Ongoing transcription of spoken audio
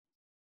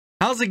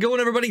How's it going,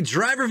 everybody?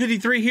 Driver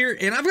 53 here,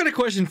 and I've got a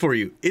question for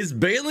you. Is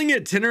bailing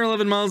at 10 or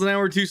 11 miles an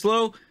hour too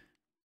slow?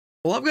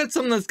 Well, I've got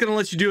something that's going to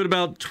let you do it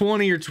about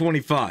 20 or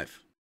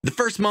 25. The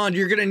first mod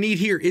you're going to need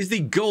here is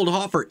the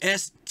Goldhofer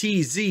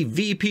STZ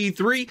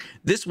VP3.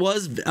 This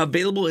was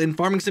available in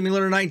Farming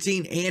Simulator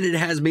 19, and it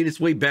has made its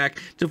way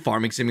back to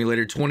Farming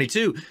Simulator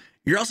 22.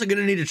 You're also going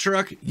to need a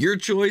truck, your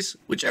choice,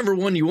 whichever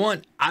one you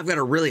want. I've got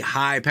a really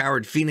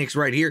high-powered Phoenix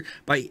right here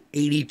by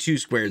 82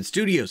 Squared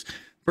Studios.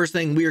 First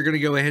thing, we are going to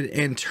go ahead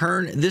and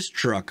turn this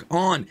truck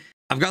on.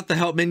 I've got the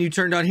help menu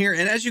turned on here,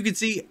 and as you can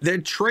see, the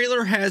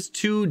trailer has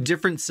two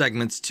different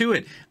segments to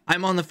it.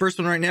 I'm on the first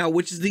one right now,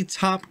 which is the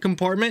top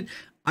compartment.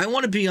 I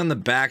want to be on the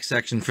back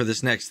section for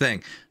this next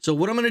thing. So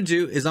what I'm going to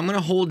do is I'm going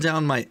to hold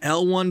down my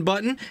L1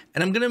 button,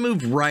 and I'm going to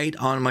move right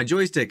on my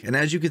joystick. And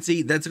as you can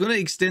see, that's going to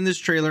extend this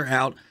trailer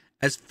out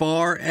as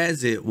far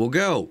as it will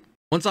go.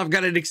 Once I've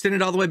got it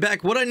extended all the way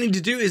back, what I need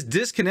to do is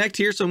disconnect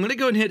here. So I'm going to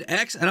go and hit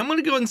X, and I'm going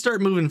to go ahead and start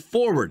moving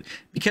forward,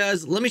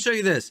 because let me show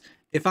you this.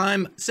 If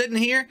I'm sitting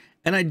here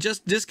and I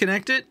just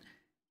disconnect it,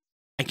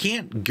 I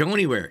can't go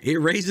anywhere.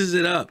 It raises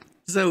it up.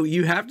 So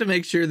you have to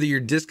make sure that you're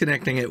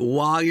disconnecting it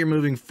while you're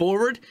moving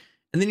forward,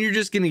 and then you're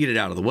just going to get it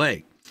out of the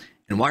way.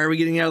 And why are we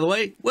getting it out of the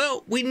way?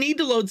 Well, we need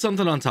to load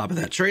something on top of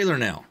that trailer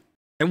now.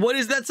 And what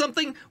is that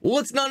something? Well,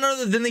 it's none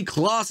other than the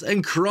Klaus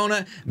and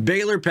Corona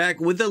Baler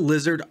pack with the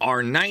Lizard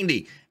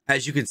R90.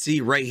 As you can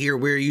see right here,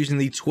 we're using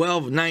the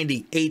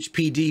 1290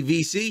 HPD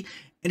VC,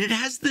 and it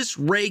has this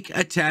rake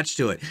attached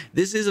to it.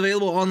 This is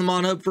available on the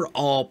Mod Hub for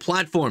all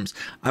platforms.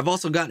 I've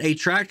also got a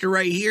tractor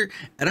right here,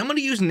 and I'm going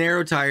to use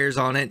narrow tires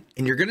on it,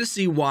 and you're going to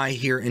see why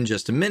here in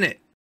just a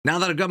minute. Now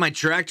that I've got my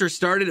tractor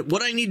started,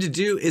 what I need to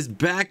do is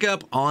back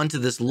up onto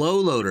this low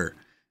loader.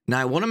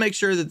 Now I want to make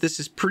sure that this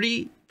is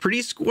pretty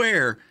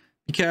square,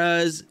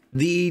 because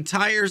the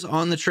tires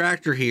on the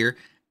tractor here,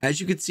 as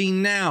you can see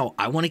now,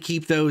 I want to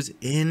keep those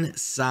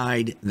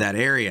inside that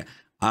area.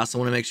 I also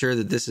want to make sure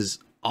that this is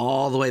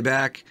all the way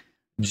back,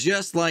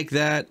 just like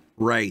that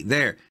right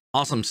there.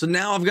 Awesome. So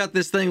now I've got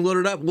this thing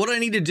loaded up. What I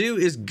need to do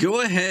is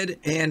go ahead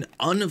and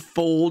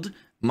unfold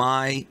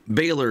my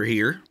baler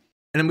here,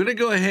 and I'm going to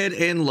go ahead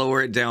and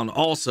lower it down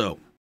also.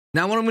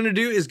 Now what I'm going to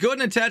do is go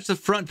ahead and attach the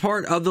front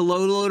part of the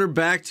load loader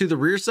back to the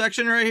rear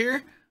section right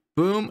here.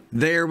 Boom.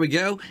 There we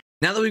go.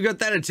 Now that we've got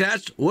that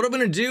attached, what I'm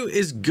going to do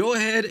is go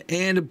ahead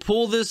and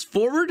pull this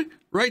forward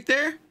right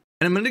there. And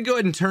I'm going to go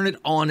ahead and turn it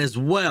on as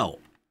well.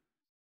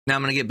 Now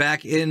I'm going to get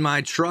back in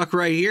my truck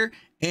right here,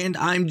 and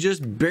I'm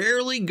just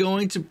barely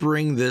going to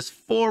bring this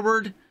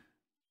forward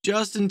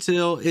just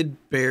until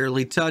it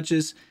barely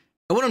touches.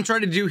 And what I'm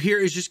trying to do here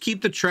is just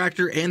keep the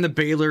tractor and the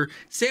baler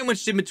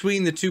sandwiched in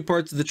between the two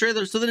parts of the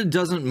trailer so that it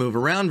doesn't move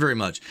around very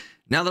much.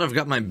 Now that I've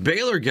got my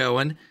baler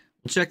going,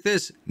 well, check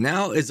this.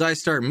 Now as I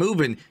start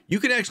moving, you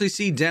can actually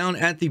see down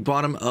at the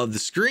bottom of the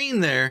screen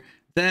there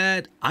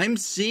that I'm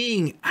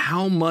seeing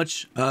how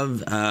much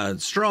of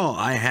straw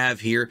I have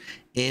here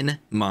in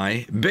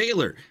my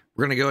baler.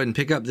 We're going to go ahead and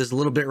pick up this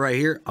little bit right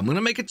here. I'm going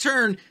to make a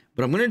turn,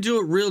 but I'm going to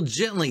do it real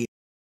gently.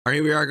 All right,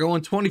 here we are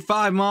going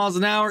 25 miles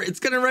an hour.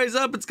 It's going to raise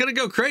up. It's going to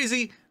go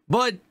crazy,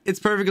 but it's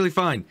perfectly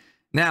fine.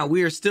 Now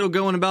we are still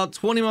going about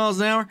 20 miles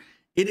an hour.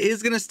 It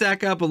is going to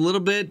stack up a little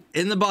bit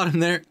in the bottom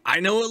there. I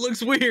know it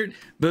looks weird,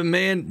 but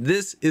man,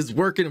 this is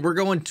working. We're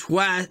going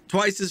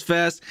twice as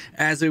fast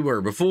as we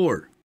were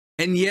before.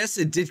 And yes,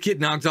 it did get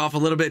knocked off a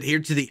little bit here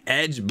to the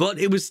edge, but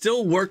it was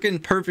still working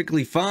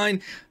perfectly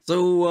fine.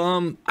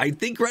 So I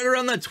think right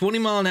around that 20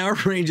 mile an hour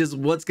range is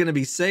what's going to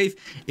be safe.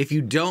 If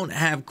you don't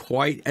have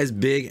quite as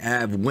big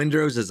of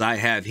windows as I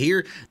have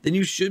here, then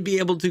you should be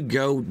able to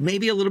go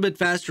maybe a little bit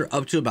faster,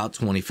 up to about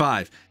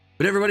 25.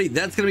 But everybody,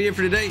 that's going to be it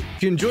for today.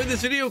 If you enjoyed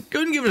this video, go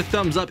ahead and give it a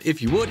thumbs up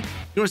if you would. If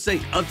you want to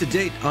stay up to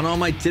date on all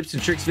my tips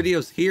and tricks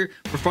videos here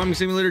for Farming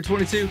Simulator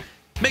 22,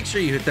 make sure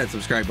you hit that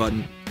subscribe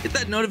button. Hit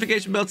that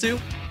notification bell too.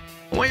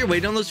 And while you're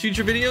waiting on those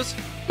future videos,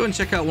 go ahead and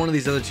check out one of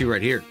these other two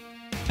right here.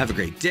 Have a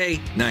great day,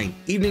 night,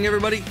 evening,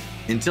 everybody.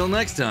 Until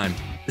next time,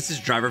 this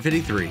is Driver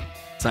 53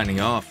 signing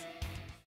off.